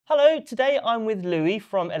Hello, today I'm with Louis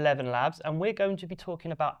from ElevenLabs and we're going to be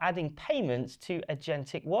talking about adding payments to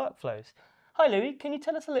agentic workflows. Hi Louis, can you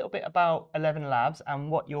tell us a little bit about ElevenLabs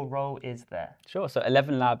and what your role is there? Sure. So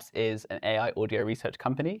ElevenLabs is an AI audio research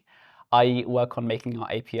company. I work on making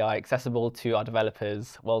our API accessible to our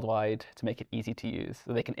developers worldwide to make it easy to use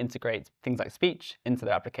so they can integrate things like speech into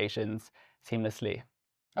their applications seamlessly.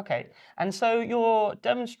 Okay, and so you're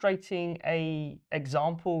demonstrating a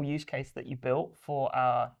example use case that you built for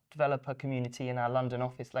our developer community in our London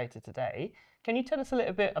office later today. Can you tell us a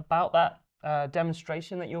little bit about that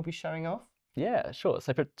demonstration that you'll be showing off? Yeah, sure.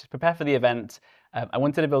 So to prepare for the event, I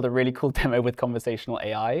wanted to build a really cool demo with conversational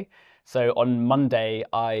AI. So on Monday,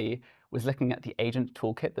 I was looking at the agent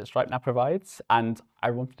toolkit that Stripe now provides, and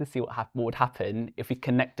I wanted to see what would happen if we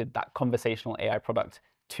connected that conversational AI product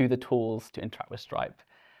to the tools to interact with Stripe.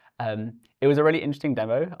 It was a really interesting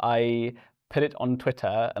demo. I put it on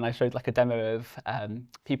Twitter and I showed like a demo of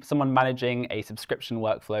someone managing a subscription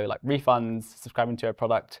workflow, like refunds, subscribing to a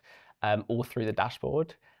product, all through the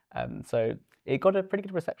dashboard. So it got a pretty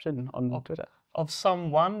good reception on Twitter. Of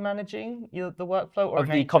someone managing the workflow or Of an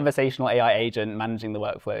the agent? conversational AI agent managing the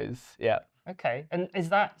workflows, yeah. Okay, and is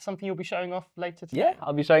that something you'll be showing off later today? Yeah,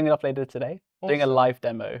 I'll be showing it off later today, doing a Awesome. live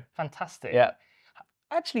demo. Fantastic. Yeah.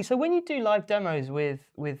 Actually, so when you do live demos with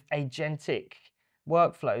agentic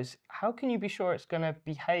workflows, how can you be sure it's going to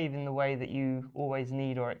behave in the way that you always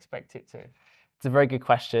need or expect it to? It's a very good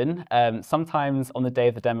question. Sometimes on the day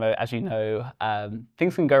of the demo, as you know,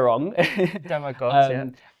 things can go wrong. Demo gods, yeah.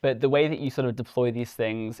 But the way that you sort of deploy these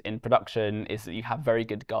things in production is that you have very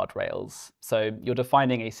good guardrails. So you're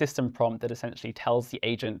defining a system prompt that essentially tells the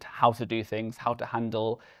agent how to do things, how to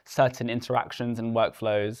handle certain interactions and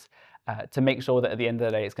workflows to make sure that at the end of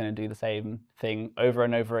the day, it's going to do the same thing over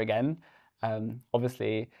and over again.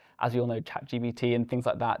 Obviously, as you all know, ChatGPT and things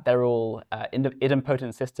like that, they're all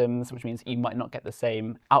idempotent systems, which means you might not get the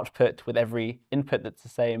same output with every input that's the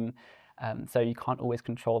same. So you can't always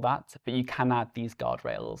control that, but you can add these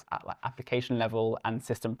guardrails at like application level and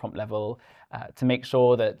system prompt level to make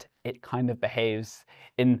sure that it kind of behaves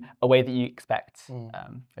in a way that you expect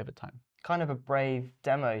over time. Kind of a brave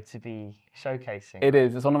demo to be showcasing. It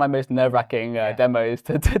is. It's one of my most nerve-wracking demos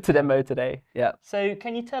to demo today. Yeah. So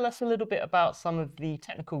can you tell us a little bit about some of the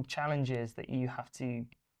technical challenges that you have to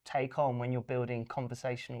take on when you're building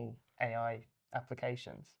conversational AI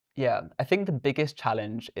applications? Yeah, I think the biggest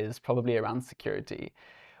challenge is probably around security.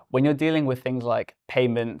 When you're dealing with things like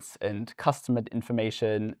payments and customer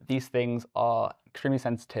information, these things are extremely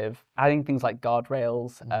sensitive. Adding things like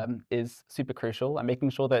guardrails is super crucial, and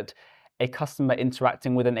making sure that a customer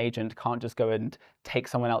interacting with an agent can't just go and take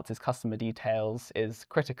someone else's customer details is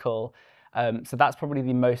critical. So that's probably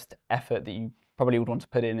the most effort that you probably would want to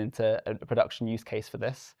put into a production use case for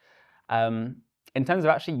this. In terms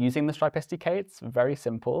of actually using the Stripe SDK, it's very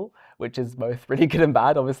simple, which is both really good and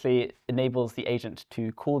bad. Obviously, it enables the agent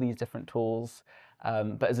to call these different tools.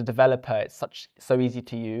 But as a developer, it's so easy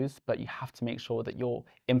to use, but you have to make sure that you're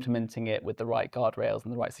implementing it with the right guardrails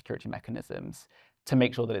and the right security mechanisms to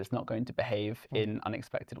make sure that it's not going to behave in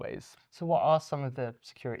unexpected ways. So what are some of the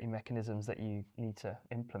security mechanisms that you need to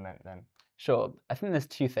implement then? Sure. I think there's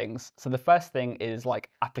two things. So the first thing is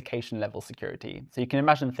like application level security. So you can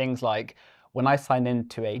imagine things like when I sign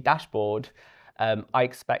into a dashboard, I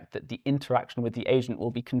expect that the interaction with the agent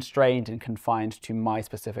will be constrained and confined to my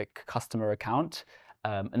specific customer account,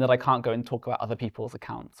 and that I can't go and talk about other people's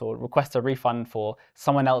accounts or request a refund for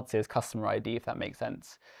someone else's customer ID, if that makes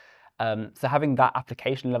sense. So having that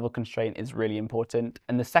application level constraint is really important.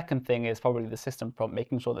 And the second thing is probably the system prompt,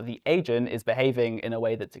 making sure that the agent is behaving in a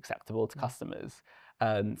way that's acceptable to customers.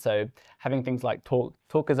 So having things like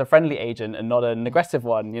talk as a friendly agent and not an aggressive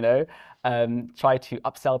one, try to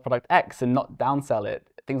upsell product X and not downsell it,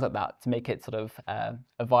 things like that to make it sort of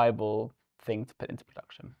a viable thing to put into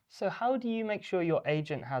production. So how do you make sure your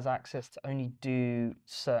agent has access to only do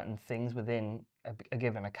certain things within a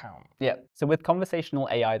given account? Yeah. So with conversational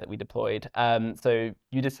AI that we deployed, so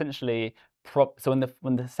you'd essentially so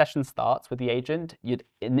when the session starts with the agent, you'd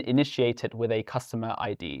initiate it with a customer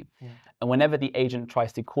ID, and whenever the agent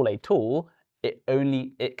tries to call a tool, it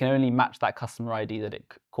can only match that customer ID that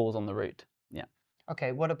it calls on the route. Yeah.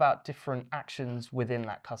 Okay. What about different actions within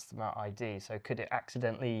that customer ID? So could it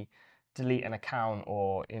accidentally delete an account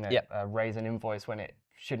or raise an invoice when it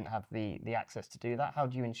shouldn't have the access to do that? How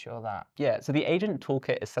do you ensure that? Yeah, so the agent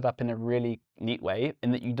toolkit is set up in a really neat way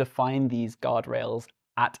in that you define these guardrails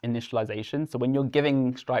at initialization. So when you're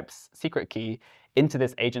giving Stripe's secret key into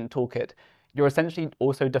this agent toolkit, you're essentially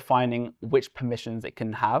also defining which permissions it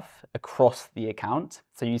can have across the account.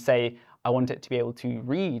 So you say, I want it to be able to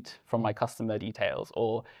read from my customer details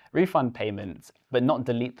or refund payments, but not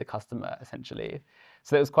delete the customer, essentially.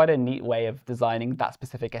 So it was quite a neat way of designing that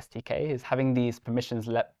specific SDK, is having these permissions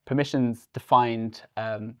defined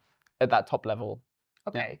at that top level.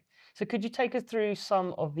 Okay. So could you take us through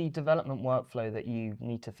some of the development workflow that you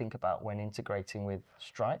need to think about when integrating with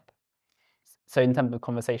Stripe? So in terms of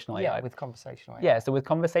conversational AI? Yeah, with conversational AI. Yeah, so with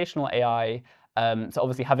conversational AI, so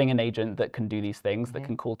obviously having an agent that can do these things, that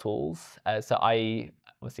can call tools. Obviously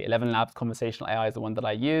ElevenLabs conversational AI is the one that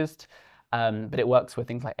I used, but it works with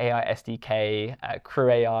things like AI SDK, Crew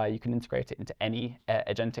AI. You can integrate it into any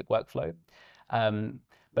agentic workflow.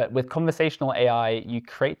 But with conversational AI, you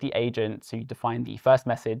create the agent, so you define the first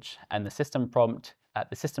message and the system prompt.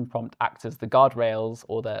 The system prompt acts as the guardrails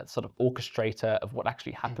or the sort of orchestrator of what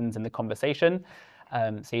actually happens in the conversation.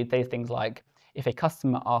 So you'd say things like, if a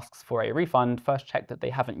customer asks for a refund, first check that they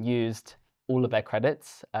haven't used all of their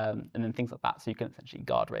credits, and then things like that, so you can essentially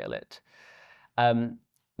guardrail it.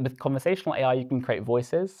 With conversational AI, you can create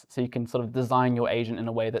voices, so you can sort of design your agent in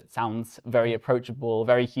a way that sounds very approachable,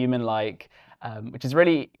 very human-like, which is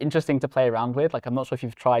really interesting to play around with. Like, I'm not sure if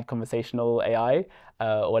you've tried conversational AI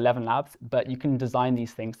or ElevenLabs, but you can design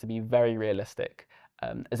these things to be very realistic,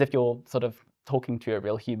 as if you're sort of talking to a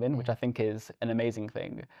real human, which I think is an amazing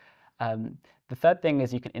thing. The third thing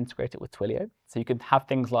is you can integrate it with Twilio. So you can have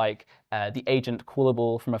things like the agent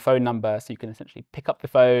callable from a phone number. So you can essentially pick up the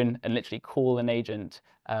phone and literally call an agent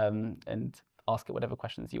and ask it whatever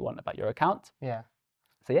questions you want about your account. Yeah.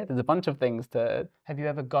 So yeah, there's a bunch of things to... Have you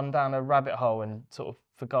ever gone down a rabbit hole and sort of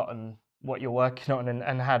forgotten what you're working on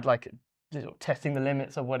and had like testing the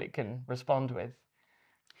limits of what it can respond with?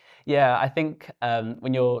 Yeah, I think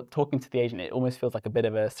when you're talking to the agent, it almost feels like a bit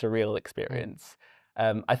of a surreal experience.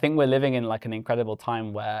 I think we're living in like an incredible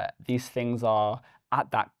time where these things are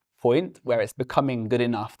at that point where it's becoming good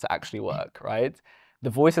enough to actually work, right? The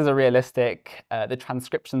voices are realistic, the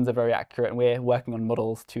transcriptions are very accurate, and we're working on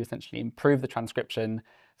models to essentially improve the transcription.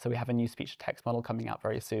 So we have a new speech-to-text model coming out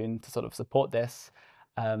very soon to sort of support this.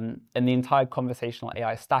 And the entire conversational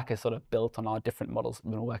AI stack is sort of built on our different models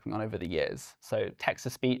we've been working on over the years. So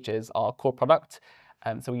text-to-speech is our core product.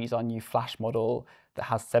 So we use our new Flash model that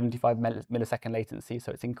has 75 millisecond latency,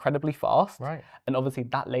 so it's incredibly fast. Right. And obviously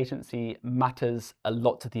that latency matters a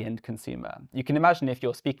lot to the end consumer. You can imagine if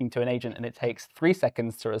you're speaking to an agent and it takes 3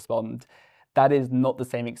 seconds to respond, that is not the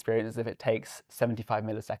same experience as if it takes 75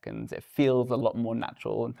 milliseconds. It feels a lot more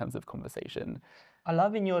natural in terms of conversation. I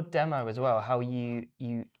love in your demo as well how you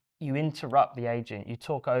interrupt the agent, you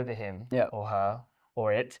talk over him or her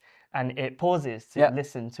or it, and it pauses to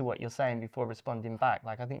listen to what you're saying before responding back.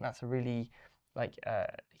 Like, I think that's a really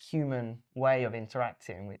human way of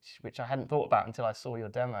interacting, which I hadn't thought about until I saw your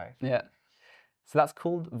demo. Yeah. So that's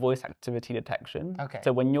called voice activity detection. Okay.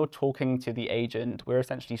 So when you're talking to the agent, we're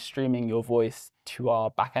essentially streaming your voice to our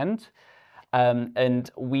backend. And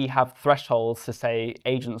we have thresholds to say,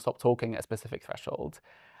 agent, stop talking at a specific threshold.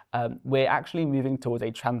 We're actually moving towards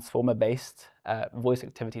a transformer-based voice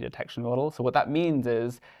activity detection model. So what that means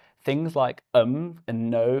is things like and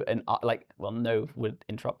no and well, no would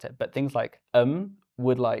interrupt it, but things like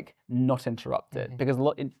would like not interrupt it, because a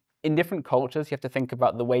lot in different cultures you have to think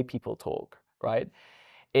about the way people talk, right?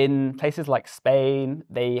 In places like Spain,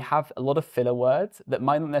 they have a lot of filler words that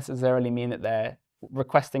might not necessarily mean that they're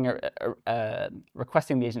requesting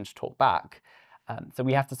the agent to talk back. So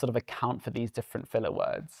we have to sort of account for these different filler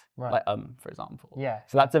words, like for example. Yeah.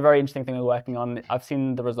 So that's a very interesting thing we're working on. I've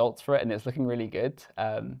seen the results for it, and it's looking really good.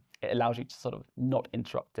 It allows you to sort of not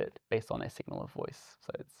interrupt it based on a signal of voice.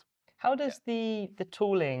 So it's... How does the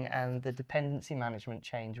tooling and the dependency management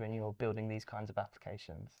change when you're building these kinds of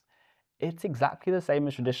applications? It's exactly the same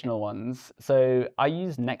as traditional ones. So I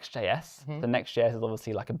use Next.js. So Next.js is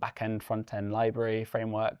obviously like a backend, front-end library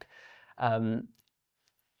framework. PNPM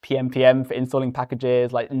for installing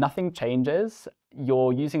packages, like nothing changes.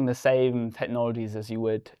 You're using the same technologies as you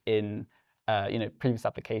would in previous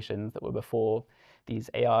applications that were before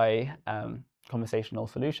these AI conversational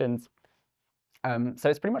solutions. So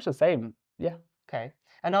it's pretty much the same, yeah. Okay.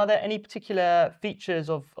 And are there any particular features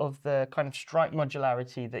of the kind of Stripe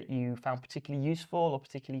modularity that you found particularly useful or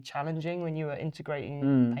particularly challenging when you were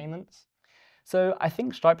integrating payments? So I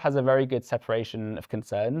think Stripe has a very good separation of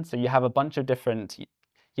concern. So you have a bunch of different, you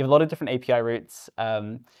have a lot of different API routes.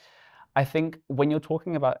 I think when you're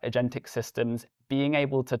talking about agentic systems, being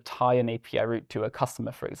able to tie an API route to a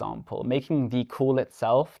customer, for example, making the call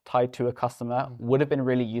itself tied to a customer would have been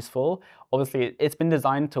really useful. Obviously, it's been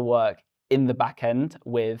designed to work in the back end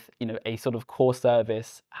with a sort of core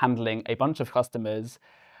service handling a bunch of customers.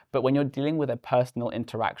 But when you're dealing with a personal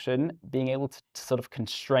interaction, being able to sort of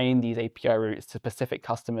constrain these API routes to specific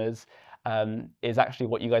customers is actually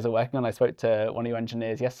what you guys are working on. I spoke to one of your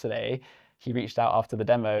engineers yesterday. He reached out after the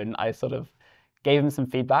demo, and I sort of gave him some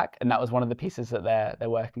feedback, and that was one of the pieces that they're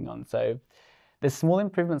working on. So there's small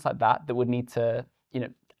improvements like that that would need to,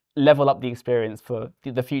 level up the experience for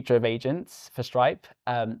the future of agents for Stripe.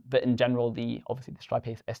 But in general, obviously the Stripe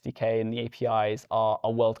SDK and the APIs are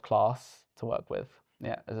world class to work with.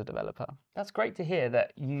 Yeah, as a developer. That's great to hear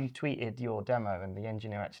that you tweeted your demo and the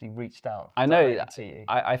engineer actually reached out I know. to you.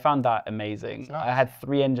 I found that amazing. Nice. I had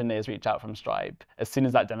 3 engineers reach out from Stripe as soon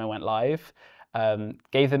as that demo went live.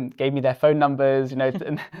 Gave me their phone numbers,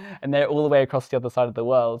 and they're all the way across the other side of the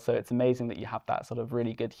world. So it's amazing that you have that sort of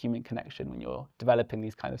really good human connection when you're developing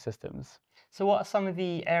these kind of systems. So what are some of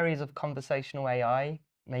the areas of conversational AI,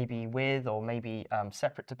 maybe with or maybe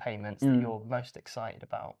separate to payments, that you're most excited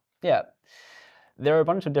about? Yeah, there are a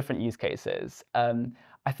bunch of different use cases.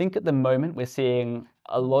 I think at the moment we're seeing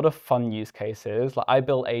a lot of fun use cases. Like I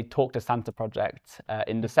built a Talk to Santa project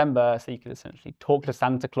in December, so you could essentially talk to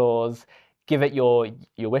Santa Claus, give it your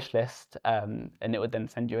wish list, and it would then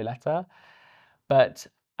send you a letter. But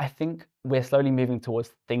I think we're slowly moving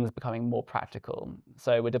towards things becoming more practical.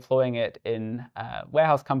 So we're deploying it in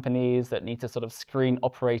warehouse companies that need to sort of screen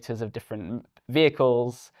operators of different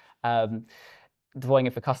vehicles. Deploying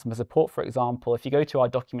it for customer support, for example. If you go to our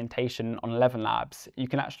documentation on ElevenLabs, you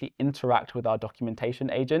can actually interact with our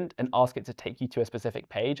documentation agent and ask it to take you to a specific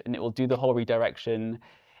page, and it will do the whole redirection.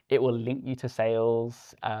 It will link you to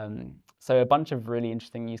sales. So a bunch of really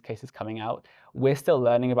interesting use cases coming out. We're still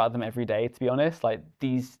learning about them every day, to be honest. Like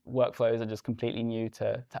these workflows are just completely new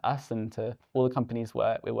to us and to all the companies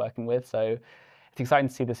we're working with. So it's exciting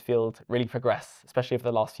to see this field really progress, especially over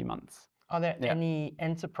the last few months. Are there any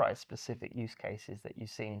enterprise-specific use cases that you've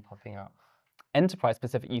seen popping up?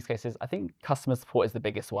 Enterprise-specific use cases, I think customer support is the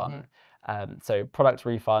biggest one. So product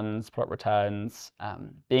refunds, product returns,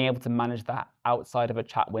 being able to manage that outside of a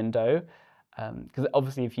chat window. Because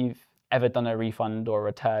obviously, if you've ever done a refund or a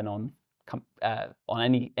return on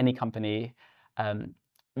any company, you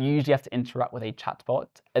usually have to interact with a chatbot,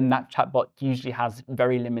 and that chatbot usually has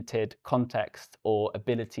very limited context or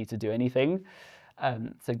ability to do anything.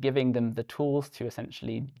 So giving them the tools to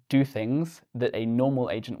essentially do things that a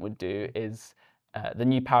normal agent would do is the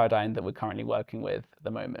new paradigm that we're currently working with at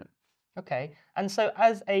the moment. Okay, and so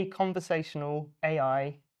as a conversational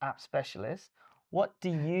AI app specialist, what do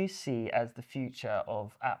you see as the future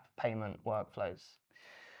of app payment workflows?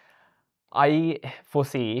 I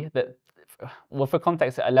foresee that, well, for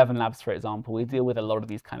context at ElevenLabs, for example, we deal with a lot of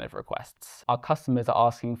these kind of requests. Our customers are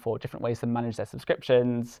asking for different ways to manage their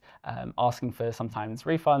subscriptions, asking for sometimes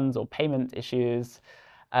refunds or payment issues.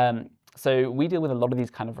 So we deal with a lot of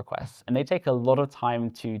these kind of requests, and they take a lot of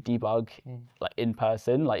time to debug, like in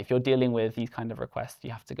person. Like if you're dealing with these kind of requests,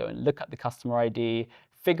 you have to go and look at the customer ID,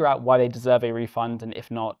 figure out why they deserve a refund, and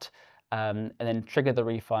if not, and then trigger the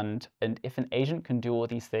refund. And if an agent can do all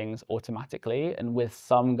these things automatically and with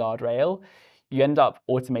some guardrail, you end up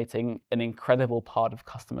automating an incredible part of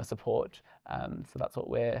customer support. So that's what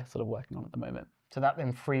we're sort of working on at the moment. So that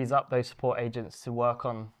then frees up those support agents to work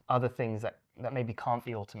on other things that maybe can't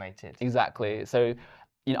be automated. Exactly. So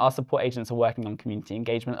our support agents are working on community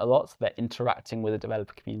engagement a lot. So they're interacting with the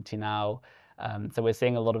developer community now. So we're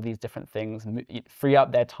seeing a lot of these different things free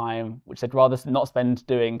up their time, which they'd rather not spend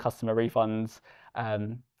doing customer refunds.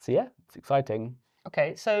 So yeah, it's exciting.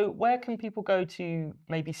 Okay, so where can people go to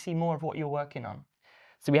maybe see more of what you're working on?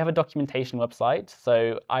 So we have a documentation website.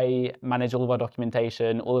 So I manage all of our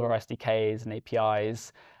documentation, all of our SDKs and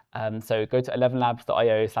APIs. So go to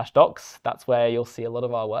elevenlabs.io/docs. That's where you'll see a lot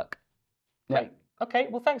of our work. Great. Okay,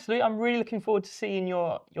 well, thanks, Lou. I'm really looking forward to seeing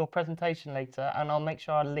your presentation later, and I'll make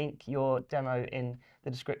sure I link your demo in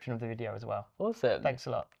the description of the video as well. Awesome. Thanks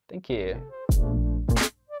a lot. Thank you.